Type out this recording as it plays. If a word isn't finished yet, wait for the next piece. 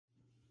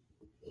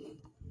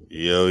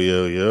Yo,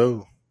 yo,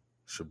 yo.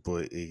 It's your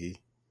boy Iggy.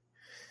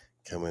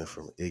 Coming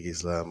from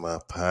Iggy's Live My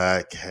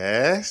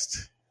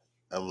Podcast.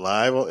 I'm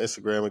live on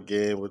Instagram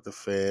again with the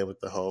fam, with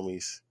the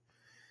homies.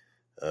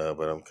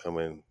 But I'm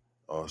coming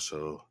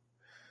also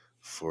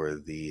for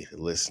the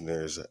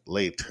listeners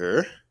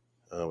later.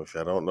 If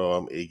y'all don't know,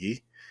 I'm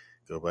Iggy.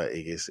 Go by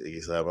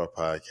Iggy's Live My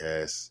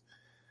Podcast.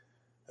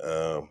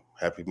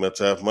 Happy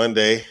Mental Health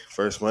Monday.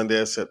 First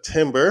Monday of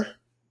September.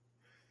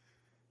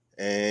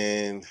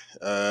 And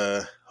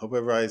hope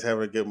everybody's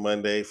having a good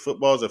Monday.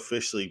 Football's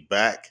officially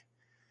back.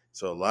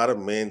 So a lot of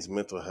men's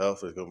mental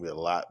health is going to be a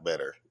lot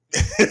better,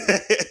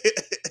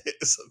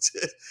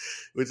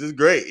 which is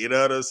great. You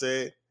know what I'm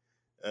saying?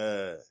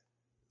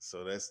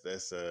 So that's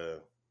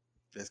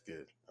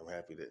good. I'm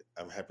happy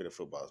that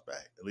football's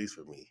back, at least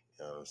for me.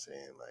 You know what I'm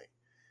saying?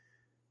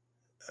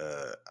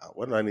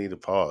 What do I need to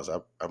pause?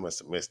 I must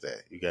have missed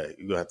that. You gonna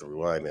have to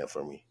rewind that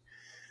for me.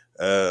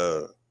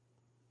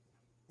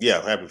 Yeah,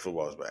 I'm happy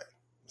football's back.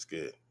 It's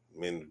good.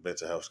 Men's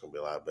mental health is gonna be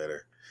a lot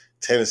better.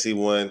 Tennessee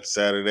won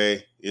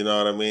Saturday. You know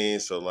what I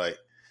mean? So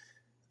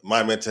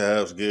my mental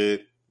health's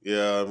good. You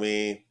know what I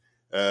mean?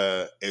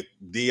 If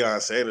Deion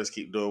Sanders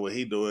keep doing what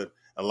he doing,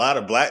 a lot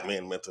of black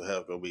men mental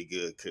health gonna be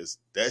good because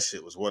that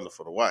shit was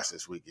wonderful to watch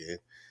this weekend.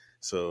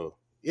 So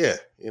yeah,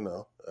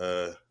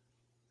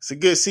 it's a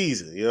good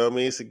season. You know what I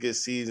mean? It's a good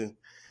season.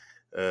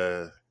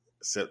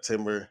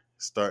 September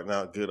starting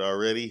out good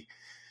already.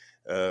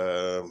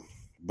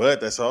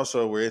 But that's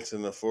also we're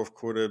entering the fourth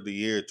quarter of the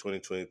year,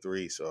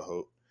 2023. So I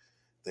hope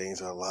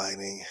things are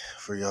aligning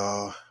for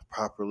y'all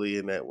properly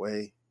in that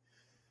way.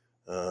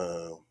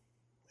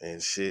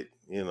 And shit,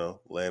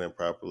 landing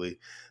properly.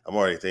 I'm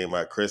already thinking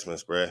about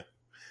Christmas, bruh.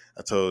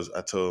 I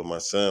told my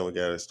son we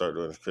gotta start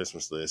doing his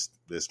Christmas list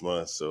this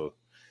month, so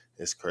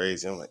it's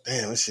crazy. I'm like,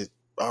 damn, this shit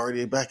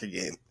already back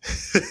again.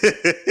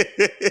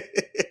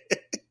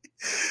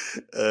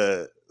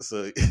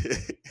 So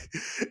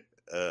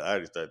I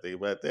already started thinking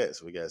about that.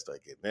 So we gotta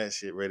start getting that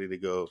shit ready to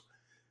go.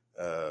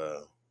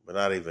 But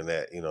not even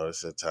that,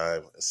 it's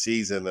a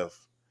season of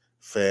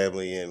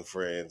family and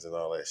friends and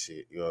all that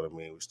shit. You know what I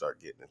mean? We start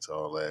getting into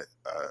all that.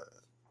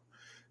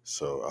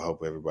 So I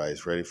hope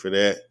everybody's ready for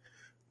that.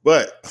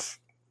 But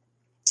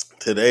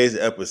today's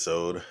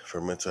episode for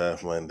Mental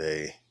Health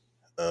Monday,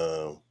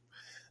 I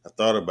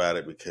thought about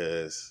it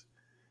because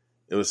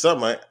it was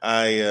something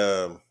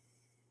I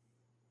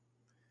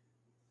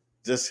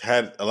just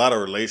had a lot of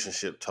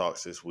relationship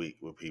talks this week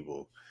with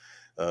people,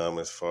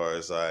 as far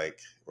as like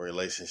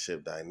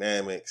relationship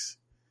dynamics,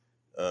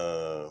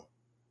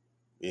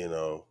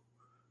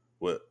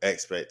 with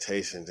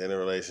expectations in a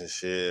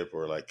relationship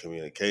or like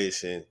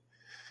communication.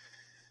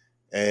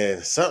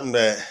 And something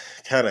that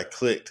kind of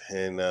clicked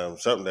and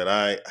something that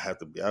I have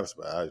to be honest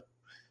about,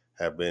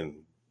 I have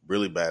been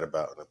really bad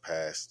about in the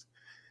past.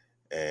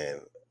 And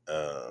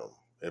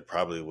it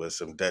probably was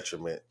some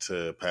detriment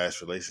to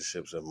past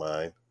relationships of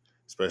mine,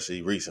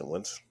 especially recent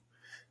ones,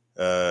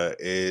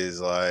 is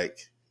like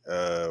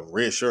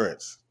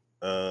reassurance.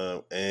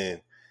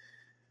 And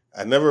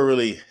I never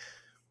really,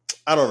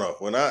 I don't know,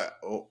 when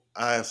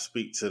I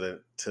speak to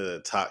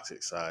the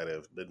toxic side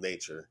of the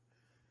nature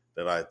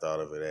that I thought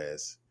of it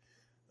as,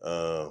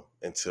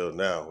 until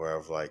now, where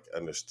I've like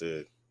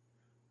understood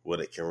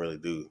what it can really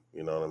do.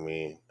 You know what I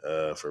mean,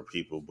 for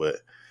people. But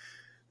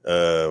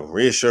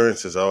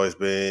reassurance has always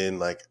been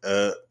like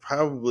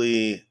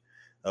probably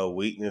a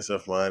weakness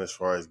of mine as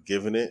far as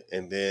giving it,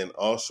 and then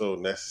also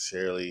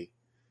necessarily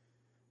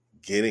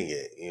getting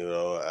it.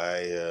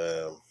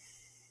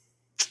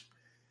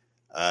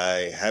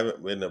 I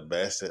haven't been the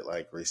best at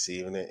like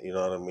receiving it. You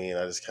know what I mean?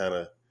 I just kind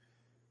of,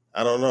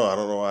 I don't know. I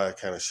don't know why I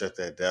kind of shut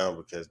that down,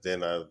 because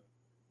then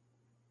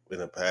in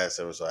the past,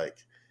 I was like,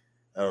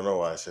 I don't know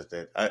why I said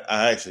that.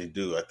 I actually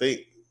do. I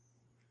think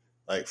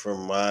like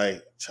from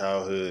my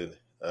childhood,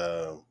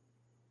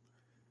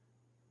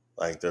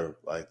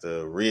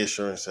 the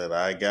reassurance that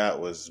I got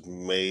was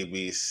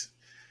maybe,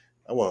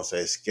 I won't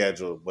say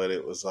scheduled, but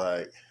it was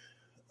like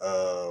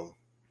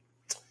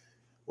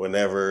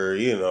whenever,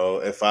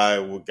 if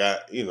I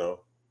got,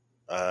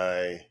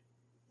 I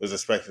was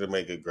expected to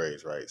make good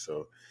grades, right?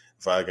 So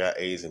if I got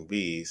A's and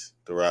B's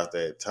throughout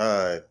that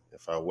time,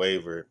 if I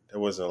wavered, there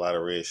wasn't a lot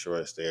of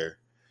reassurance there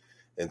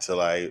until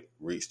I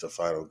reached the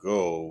final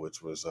goal,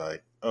 which was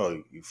like,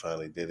 oh, you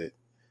finally did it.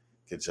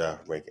 Good job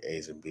for making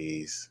A's and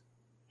B's.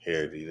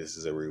 Here, this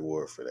is a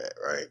reward for that,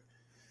 right?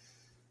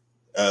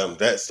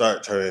 That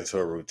started turning into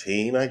a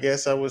routine, I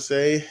guess I would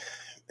say.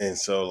 And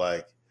so,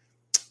 like,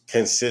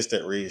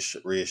 consistent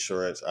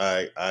reassurance,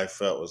 I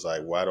felt was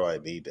like, why do I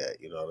need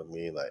that? You know what I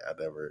mean? Like, I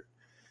never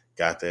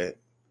got that.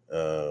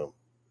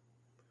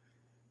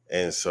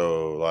 And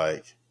so,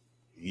 like,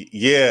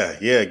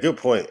 yeah, good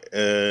point.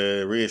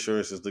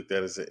 Reassurance is looked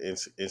at as an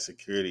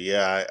insecurity.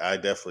 Yeah, I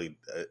definitely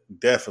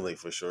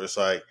for sure.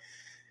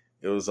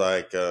 It was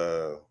like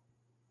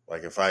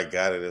if I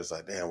got it, it was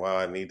like, damn, wow,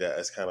 I need that.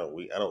 That's kind of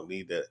weak. I don't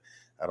need that.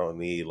 I don't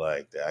need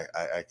like that.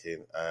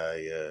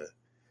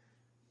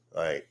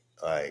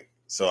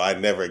 So I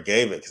never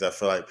gave it because I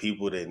feel like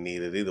people didn't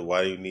need it either.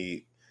 Why do you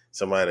need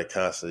somebody to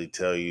constantly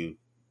tell you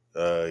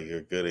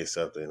you're good at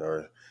something,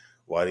 or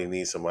why do you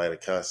need somebody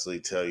to constantly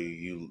tell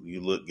you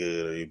you look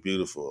good or you're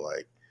beautiful?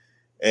 Like,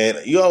 and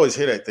you always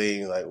hear that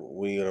thing like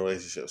when you're in a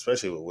relationship,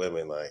 especially with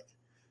women. Like,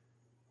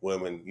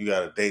 women, you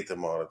gotta date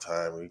them all the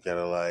time. You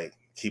gotta like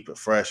keep it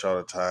fresh all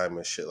the time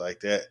and shit like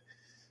that.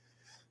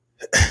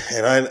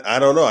 And I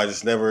don't know. I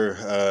just never.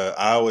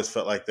 I always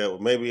felt like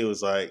that. Maybe it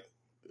was like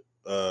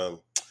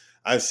um,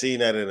 I've seen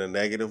that in a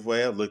negative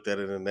way. I've looked at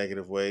it in a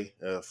negative way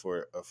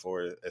for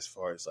as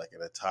far as like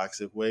in a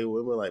toxic way.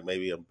 Women like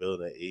maybe I'm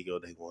building an ego.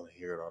 They want to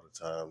hear it all the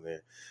time.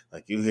 Then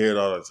like you hear it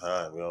all the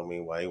time. You know what I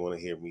mean? Why you want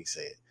to hear me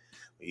say it?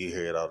 You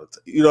hear it all the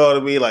time. You know what I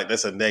mean? Like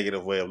that's a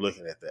negative way of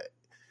looking at that.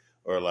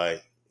 Or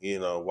like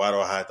why do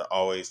I have to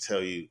always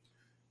tell you?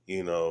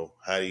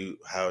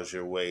 How's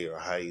your weight or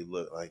how you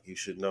look? Like you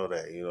should know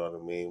that. You know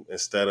what I mean?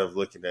 Instead of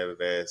looking at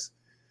it as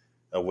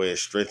a way of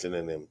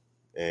strengthening them.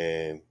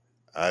 And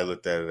I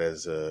looked at it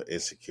as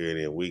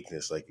insecurity and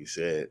weakness, like you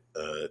said,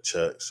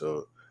 Chuck.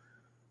 So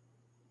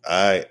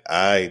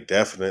I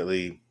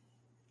definitely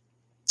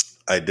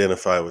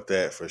identify with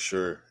that for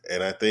sure.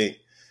 And I think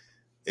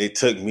it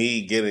took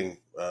me getting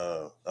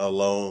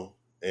alone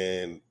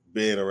and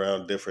being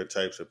around different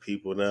types of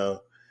people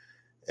now,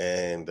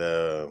 and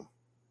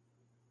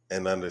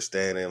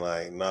understanding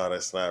like, no,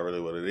 that's not really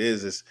what it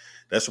is.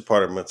 That's a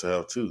part of mental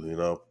health too.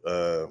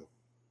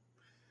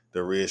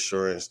 The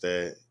reassurance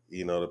that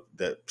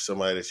that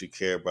somebody that you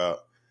care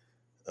about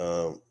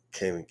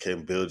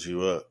can build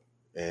you up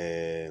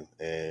and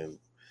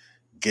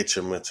get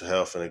your mental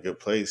health in a good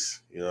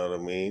place. You know what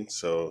I mean?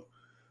 So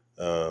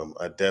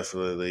I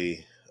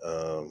definitely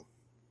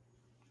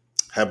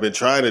have been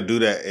trying to do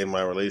that in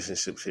my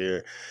relationships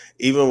here,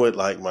 even with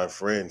like my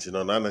friends.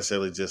 Not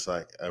necessarily just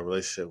like a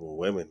relationship with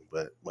women,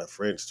 but my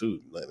friends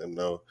too. Letting them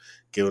know,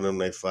 giving them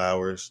their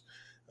flowers.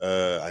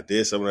 I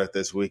did some of that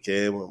this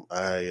weekend.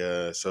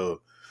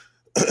 So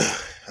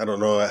I don't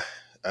know.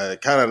 I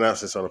kind of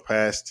announced this on a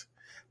past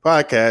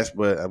podcast,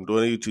 but I'm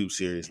doing a YouTube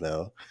series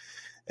now.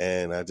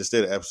 And I just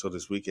did an episode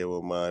this weekend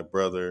with my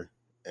brother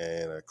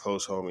and a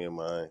close homie of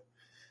mine.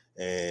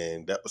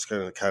 And that was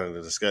kind of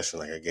the discussion.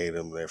 Like I gave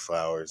them their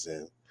flowers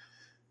and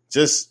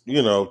just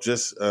being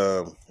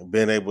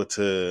able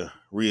to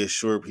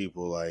reassure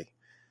people like,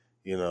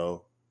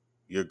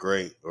 you're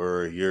great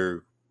or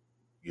you're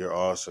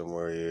awesome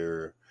or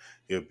you're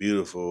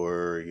beautiful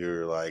or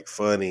you're like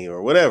funny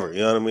or whatever. You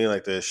know what I mean?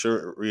 Like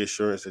the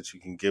reassurance that you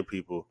can give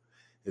people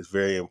is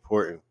very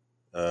important.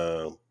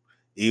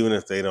 Even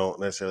if they don't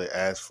necessarily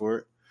ask for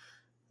it.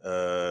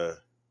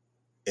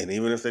 And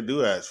even if they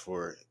do ask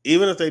for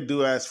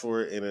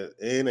it,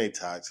 in a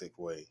toxic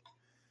way,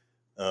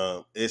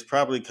 it's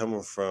probably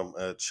coming from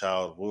a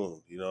child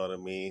wound. You know what I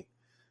mean?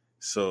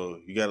 So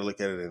you got to look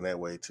at it in that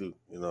way too.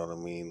 You know what I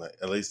mean? Like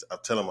at least I'm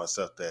telling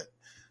myself that.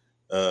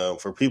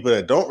 For people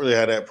that don't really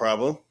have that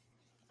problem,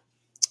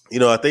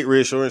 I think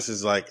reassurance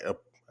is like I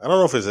don't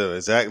know if it's an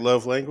exact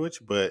love language,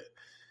 but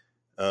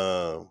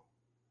um,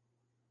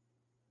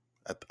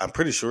 I'm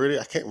pretty sure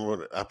I can't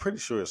remember. I'm pretty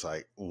sure it's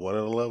like one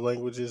of the love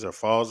languages or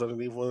falls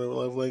underneath one of the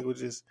love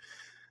languages.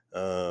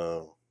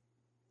 Um,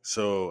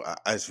 so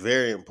it's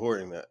very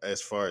important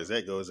as far as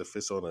that goes. If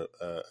it's on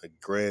a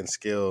grand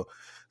scale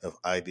of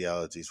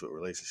ideologies with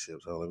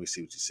relationships. Oh, let me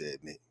see what you said,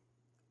 Nick.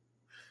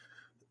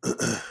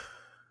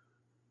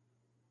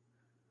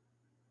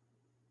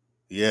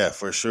 Yeah,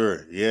 for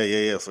sure.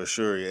 Yeah, for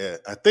sure. Yeah.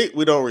 I think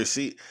we don't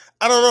receive.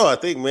 I don't know. I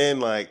think men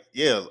like,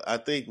 yeah, I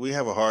think we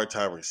have a hard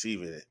time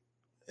receiving it.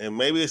 And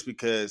maybe it's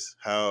because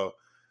how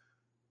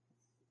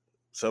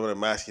some of the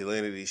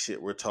masculinity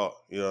shit we're taught,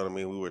 you know what I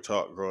mean? We were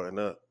taught growing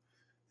up.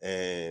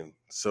 And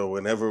so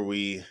whenever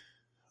we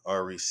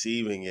are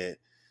receiving it,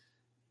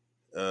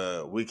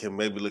 we can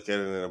maybe look at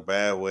it in a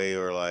bad way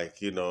or like,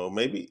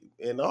 maybe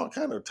in all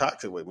kind of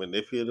toxic way,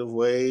 manipulative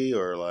way,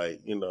 or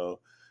like,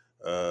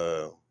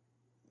 uh,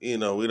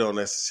 we don't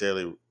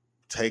necessarily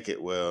take it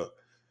well.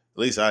 At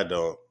least I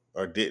don't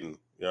or didn't.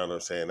 You know what I'm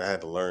saying? I had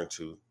to learn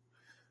to.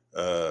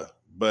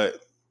 But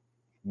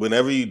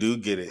whenever you do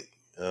get it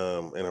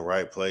in the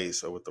right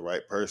place or with the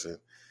right person,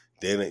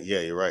 then yeah,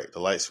 you're right. The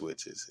light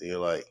switches. And you're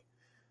like,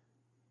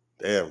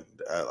 damn,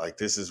 like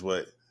this is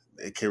what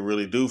it can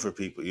really do for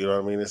people. You know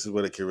what I mean? This is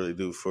what it can really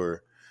do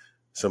for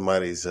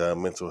somebody's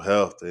mental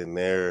health and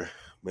their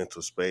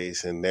mental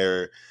space and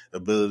their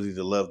ability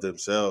to love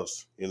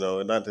themselves. And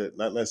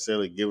not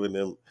necessarily giving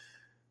them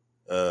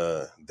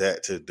that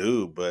to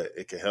do, but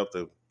it can help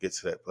them get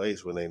to that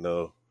place when they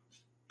know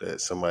that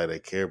somebody they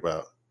care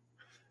about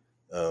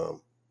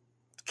um,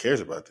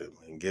 cares about them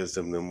and gives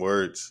them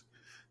words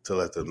to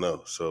let them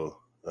know. So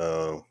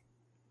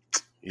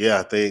yeah,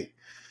 I think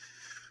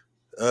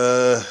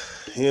uh,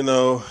 you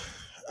know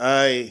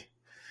I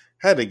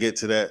had to get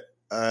to that.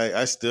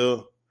 I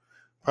still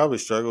probably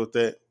struggle with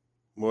that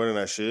more than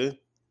I should.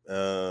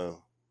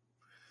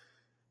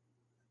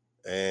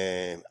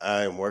 And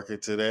I'm working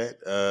to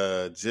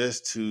that.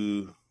 Just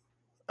to,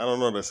 I don't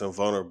know, there's some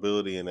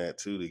vulnerability in that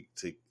too.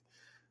 To you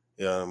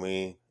know what I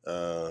mean?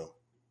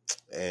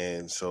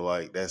 And so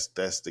like that's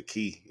the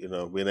key.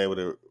 Being able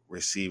to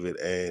receive it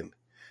and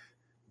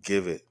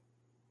give it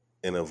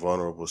in a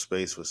vulnerable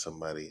space with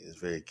somebody is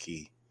very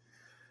key.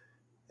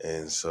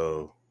 And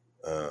so,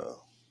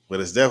 but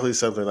it's definitely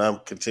something I'm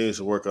continuing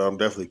to work on. I'm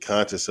definitely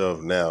conscious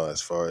of now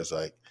as far as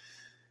like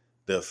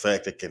the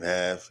effect it can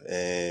have.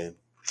 And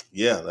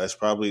yeah, that's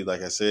probably,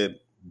 like I said,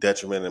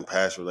 detriment in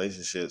past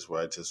relationships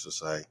where I just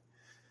was like,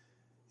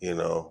 you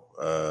know,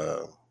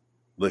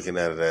 looking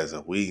at it as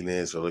a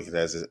weakness or looking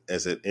at it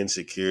as an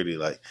insecurity.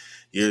 Like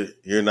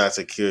you're not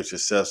secure with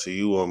yourself, so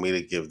you want me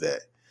to give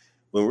that.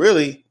 When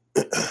really,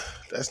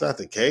 that's not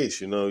the case.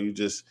 You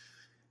just,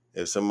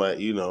 if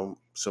somebody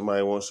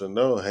wants to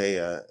know,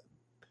 hey,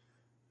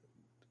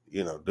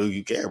 do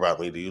you care about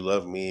me? Do you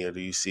love me, or do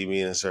you see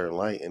me in a certain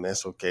light? And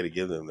that's okay to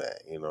give them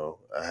that.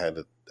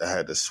 I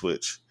had to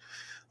switch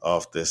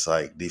off this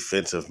like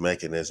defensive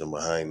mechanism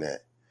behind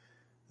that,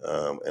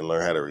 and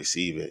learn how to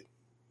receive it.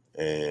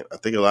 And I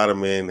think a lot of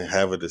men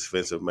have a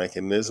defensive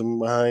mechanism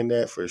behind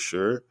that for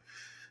sure.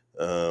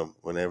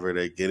 Whenever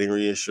they're getting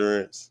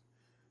reassurance,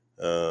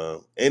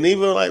 and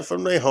even like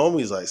from their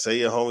homies, like say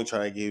your homie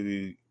trying to give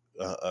you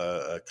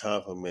a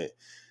compliment.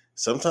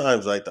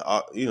 Sometimes like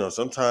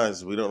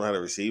sometimes we don't know how to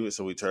receive it,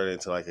 so we turn it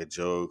into like a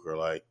joke or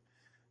like,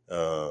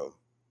 um,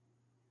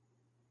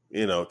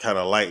 kind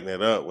of lighten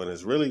it up when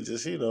it's really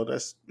just,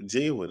 that's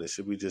genuine. It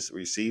should be just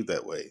received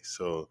that way.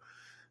 So,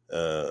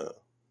 I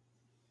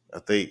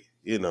think,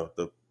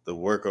 the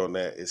work on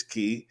that is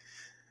key.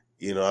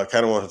 I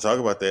kind of want to talk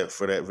about that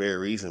for that very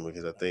reason,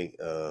 because I think,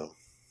 I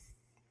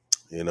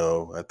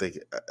think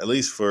at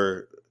least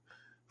for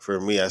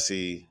me, I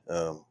see,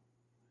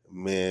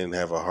 men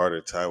have a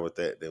harder time with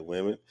that than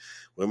women.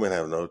 Women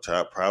have no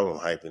problem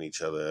hyping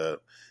each other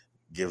up,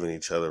 giving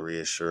each other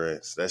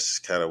reassurance. That's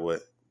just kind of what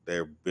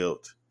they're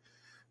built.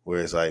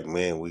 Whereas like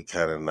men, we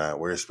kind of not.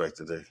 We're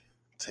expected to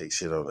take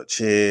shit on the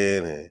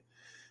chin and,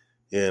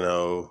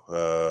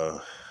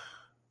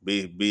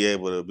 be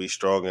able to be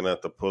strong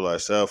enough to pull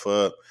ourselves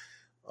up,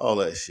 all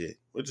that shit.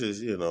 Which is,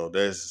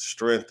 there's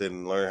strength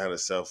in learning how to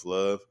self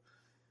love.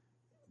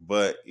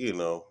 But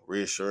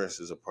reassurance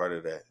is a part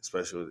of that,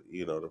 especially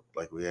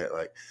like we had.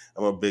 Like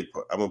I'm a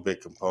big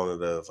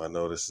component of. I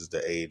know this is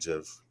the age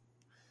of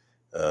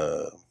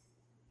uh,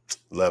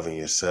 loving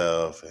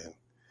yourself and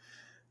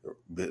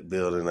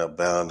building up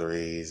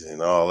boundaries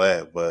and all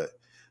that. But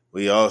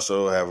we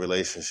also have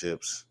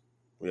relationships.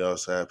 We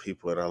also have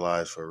people in our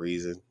lives for a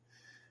reason,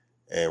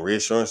 and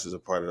reassurance is a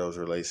part of those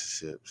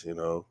relationships.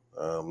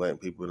 Letting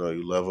people know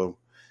you love them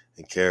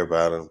and care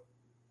about them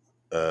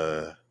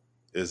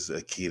is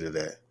a key to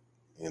that.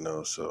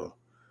 So.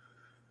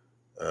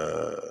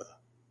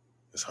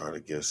 It's hard to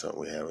give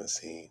something we haven't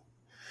seen.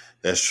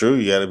 That's true.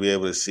 You got to be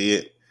able to see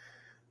it.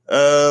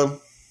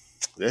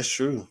 That's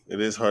true.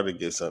 It is hard to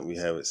give something you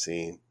haven't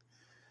seen.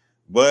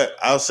 But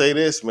I'll say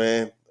this,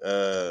 man.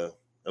 At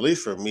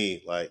least for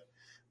me, like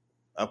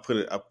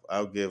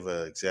I'll give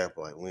an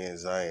example. Like we in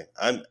Zion,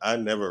 I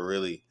never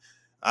really.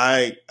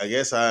 I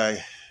guess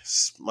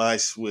my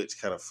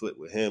switch kind of flipped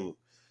with him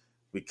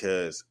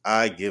because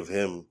I give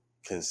him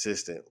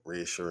consistent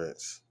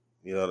reassurance.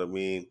 You know what I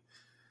mean?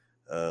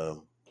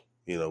 Um,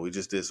 we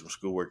just did some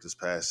schoolwork this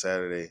past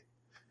Saturday,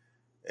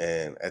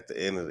 and at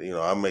the end of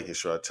I'm making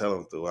sure I tell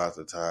him throughout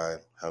the time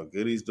how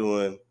good he's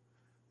doing,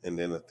 and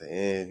then at the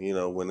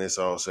end, when it's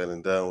all said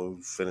and done, when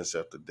we finish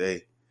up the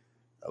day,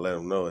 I let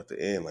him know at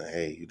the end, like,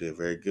 hey, you did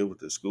very good with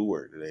the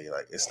schoolwork today.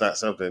 Like, it's not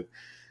something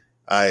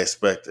I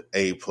expect an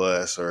A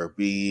plus or a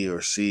B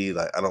or C.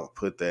 Like, I don't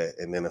put that,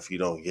 and then if you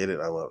don't get it,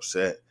 I'm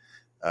upset.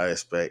 I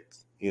expect,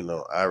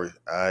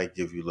 I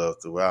give you love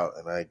throughout,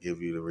 and I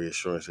give you the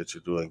reassurance that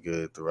you're doing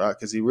good throughout,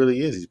 because he really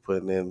is. He's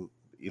putting in,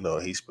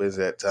 he spends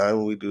that time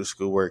when we do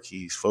schoolwork.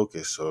 He's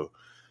focused, so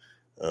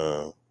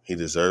he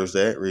deserves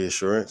that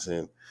reassurance,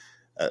 and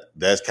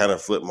that's kind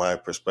of flipped my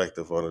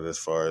perspective on it as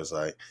far as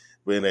like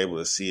being able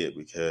to see it,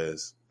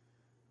 because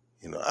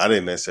I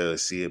didn't necessarily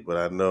see it, but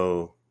I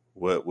know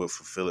what would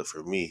fulfill it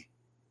for me,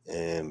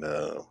 and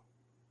I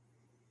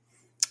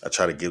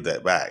try to give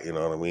that back. You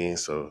know what I mean?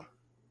 So.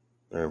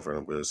 Learning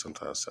vulnerability,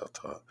 sometimes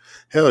self-talk.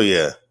 Hell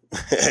yeah.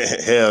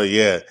 Hell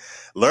yeah.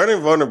 Learning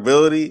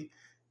vulnerability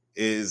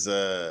is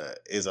a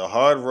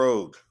hard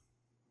road.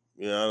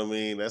 You know what I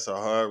mean? That's a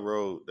hard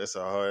road. It's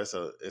a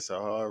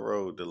hard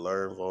road to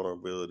learn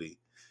vulnerability,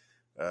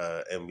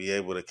 and be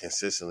able to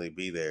consistently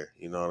be there.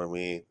 You know what I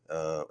mean?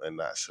 And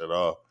not shut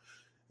off.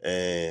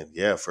 And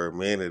yeah, for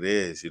men it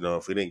is.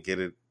 If we didn't get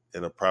it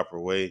in a proper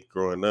way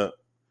growing up,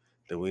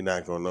 then we're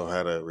not gonna know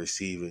how to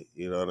receive it.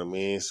 You know what I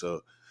mean?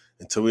 So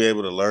until we're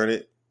able to learn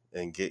it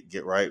and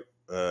get right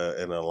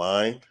and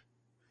aligned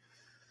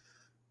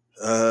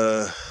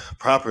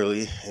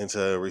properly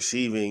into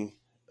receiving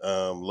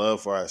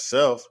love for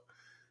ourselves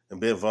and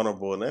being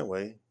vulnerable in that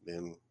way,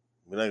 then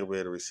we're not gonna be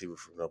able to receive it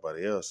from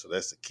nobody else. So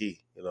that's the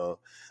key.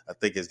 I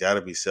think it's got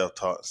to be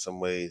self-taught in some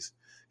ways,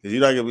 because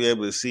you're not gonna be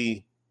able to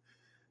see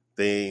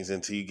things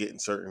until you get in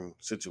certain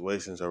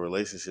situations or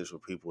relationships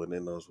with people, and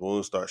then those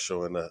wounds start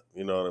showing up.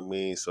 You know what I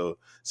mean? So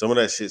some of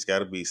that shit's got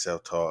to be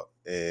self-taught,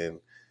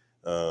 and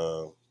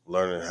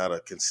learning how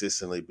to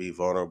consistently be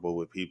vulnerable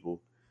with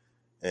people,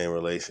 and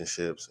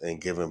relationships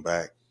and giving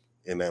back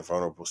in that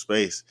vulnerable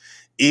space,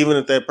 even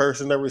if that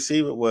person doesn't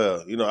receive it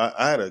well.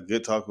 I had a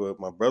good talk with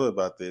my brother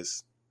about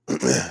this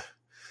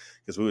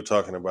because we were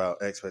talking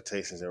about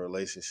expectations in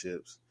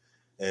relationships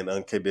and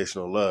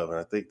unconditional love, and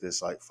I think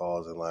this like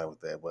falls in line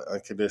with that. But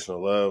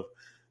unconditional love,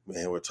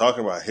 man, we're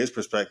talking about his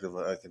perspective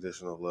of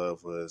unconditional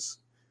love was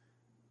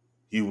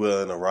you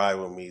willing to ride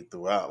with me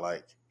throughout,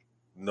 like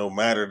no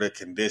matter the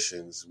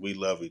conditions, we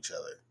love each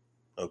other.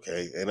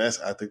 Okay, and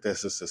I think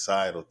that's a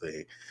societal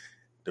thing.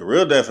 The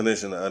real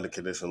definition of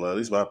unconditional love, at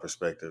least my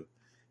perspective,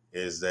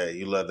 is that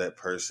you love that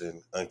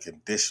person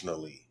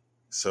unconditionally.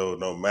 So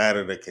no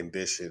matter the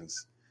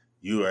conditions,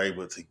 you are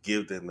able to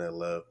give them that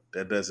love.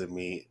 That doesn't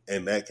mean,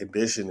 and that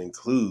condition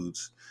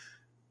includes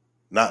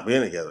not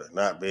being together,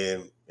 not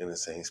being in the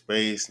same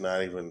space,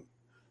 not even,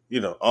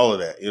 all of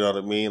that. You know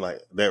what I mean?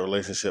 Like that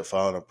relationship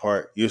falling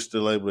apart, you're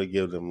still able to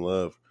give them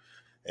love,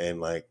 and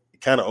like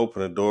it kind of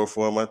opened a door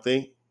for them, I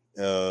think,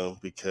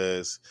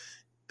 because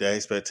the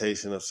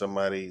expectation of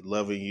somebody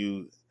loving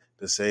you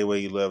the same way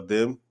you love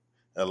them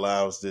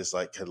allows this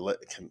like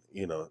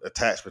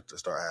attachment to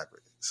start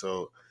happening.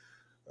 So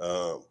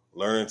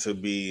learning to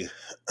be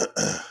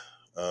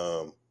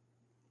um,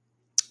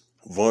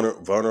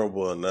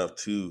 vulnerable enough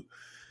to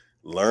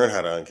learn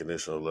how to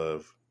unconditional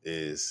love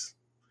is,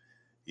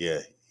 yeah,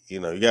 you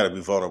got to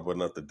be vulnerable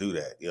enough to do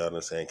that. You know what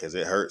I'm saying? Because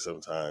it hurts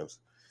sometimes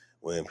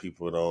when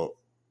people don't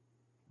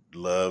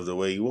love the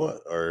way you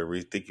want or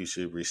think you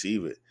should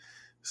receive it.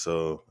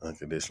 So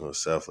unconditional,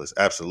 selfless,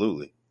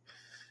 absolutely.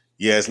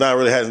 Yeah, it's not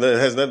really it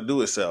has nothing to do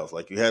with self.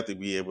 Like you have to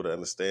be able to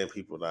understand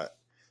people not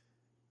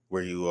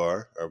where you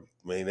are, or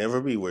may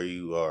never be where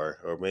you are,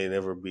 or may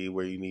never be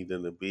where you need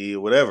them to be,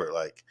 or whatever.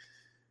 Like,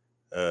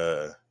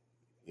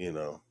 you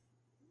know,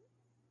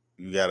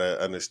 you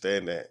gotta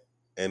understand that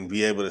and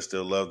be able to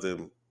still love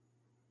them.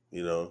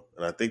 And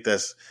I think I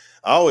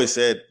always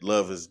said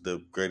love is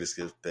the greatest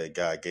gift that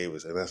God gave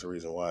us, and that's the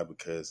reason why,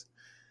 because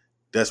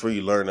that's where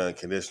you learn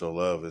unconditional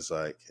love is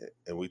like,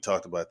 and we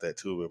talked about that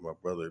too with my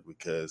brother,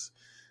 because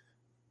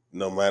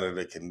no matter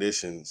the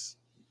conditions,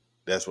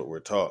 that's what we're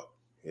taught,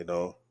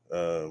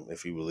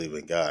 if you believe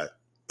in God,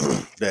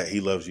 that he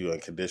loves you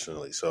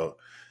unconditionally. So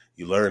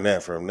you learn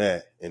that from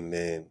that, and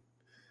then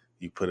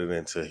you put it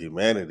into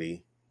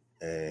humanity,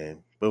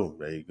 and boom,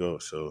 there you go.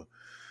 So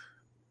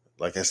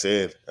like I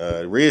said,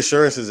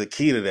 reassurance is a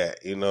key to that,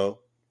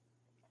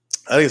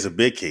 I think it's a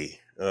big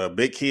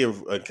key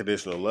of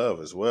unconditional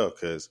love as well,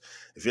 because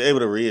if you're able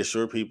to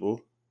reassure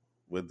people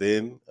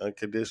within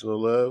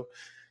unconditional love,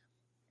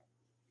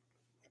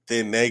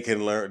 then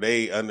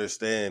they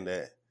understand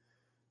that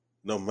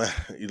no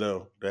matter,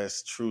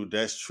 that's true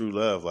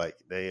love. Like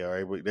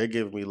they're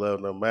giving me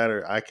love no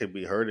matter I could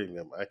be hurting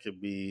them, I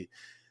could be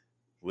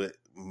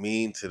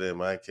mean to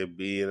them, I could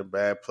be in a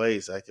bad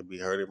place, I could be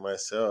hurting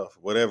myself,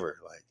 whatever.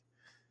 Like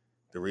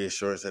the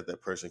reassurance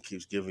that person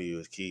keeps giving you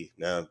is key.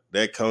 Now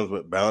that comes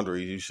with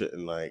boundaries. You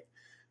shouldn't like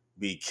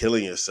be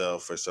killing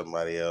yourself for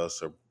somebody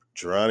else or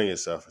drowning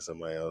yourself for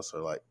somebody else, or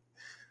like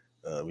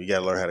you got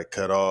to learn how to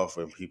cut off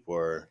when people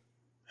are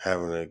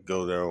having to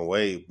go their own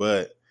way.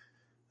 But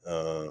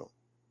uh,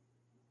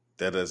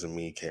 that doesn't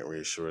mean you can't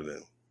reassure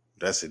them.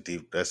 That's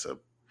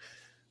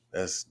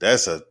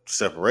a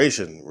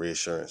separation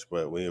reassurance.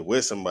 But when you're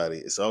with somebody,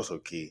 it's also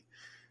key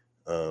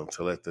to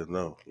let them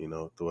know,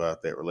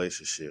 throughout that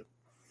relationship,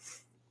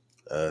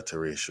 to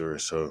reassure.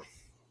 So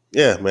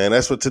yeah, man,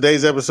 that's what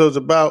today's episode's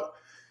about.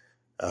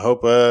 I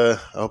hope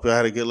y'all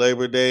had a good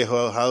Labor Day,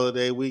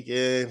 holiday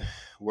weekend.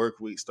 Work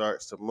week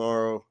starts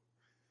tomorrow,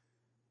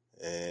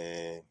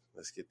 and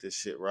let's get this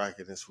shit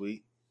rocking this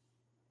week.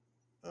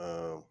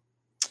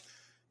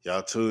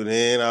 Y'all tune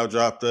in. I'm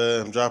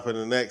dropping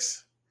the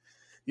next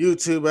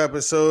YouTube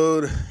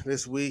episode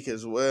this week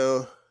as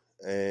well,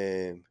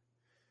 and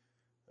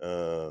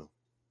so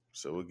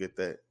we'll get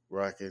that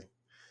rocking.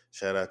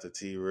 Shout out to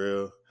T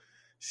Real.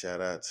 Shout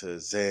out to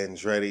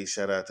Zandretti.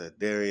 Shout out to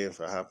Darian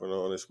for hopping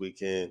on this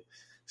weekend.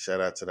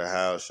 Shout out to the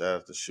house. Shout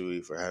out to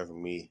Shui for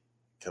having me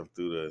come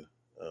through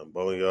the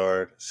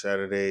Boneyard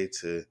Saturday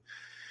to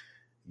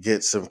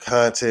get some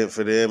content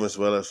for them as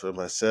well as for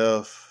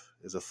myself.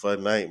 It's a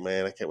fun night,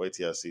 man. I can't wait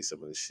till y'all see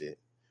some of this shit.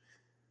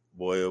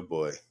 Boy, oh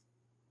boy.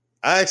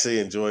 I actually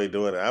enjoy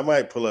doing it. I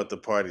might pull up the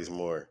parties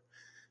more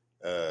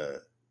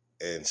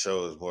and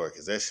shows more,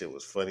 because that shit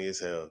was funny as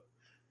hell.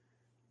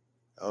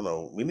 I don't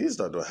know. We need to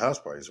start doing house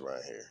parties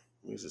around here.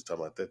 We was just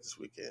talking about that this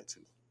weekend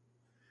too.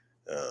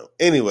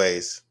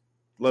 Anyways,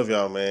 love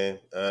y'all, man.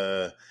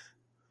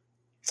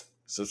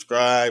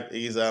 Subscribe,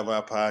 ease out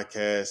my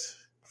podcast.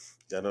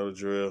 Y'all know the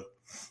drill.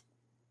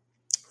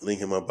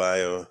 Link in my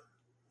bio.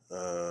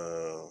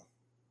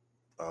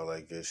 All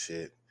that good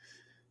shit.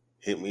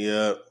 Hit me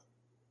up.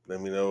 Let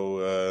me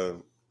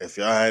know if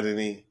y'all had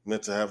any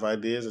mental health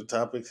ideas or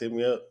topics. Hit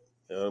me up.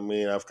 You know what I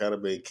mean? I've kind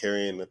of been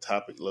carrying the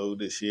topic load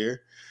this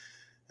year,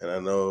 and I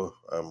know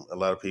a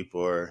lot of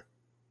people are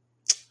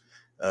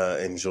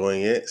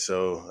enjoying it.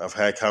 So I've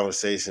had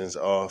conversations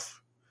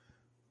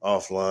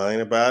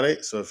offline about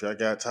it. So if y'all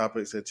got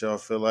topics that y'all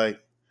feel like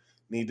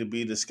need to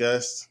be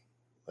discussed,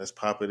 let's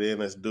pop it in.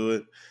 Let's do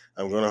it.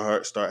 I'm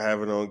gonna start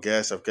having on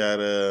guests. I've got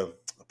a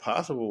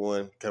possible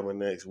one coming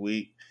next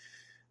week.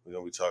 We're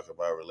gonna be talking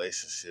about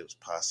relationships,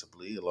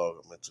 possibly along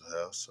with mental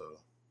health. So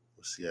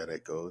we'll see how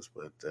that goes.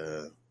 But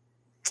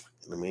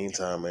in the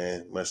meantime,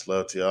 man, much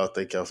love to y'all.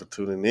 Thank y'all for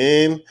tuning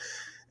in.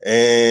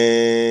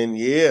 And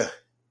yeah,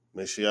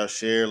 make sure y'all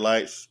share,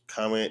 like,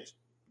 comment,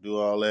 do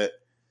all that.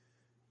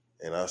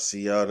 And I'll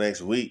see y'all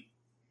next week.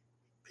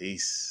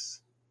 Peace.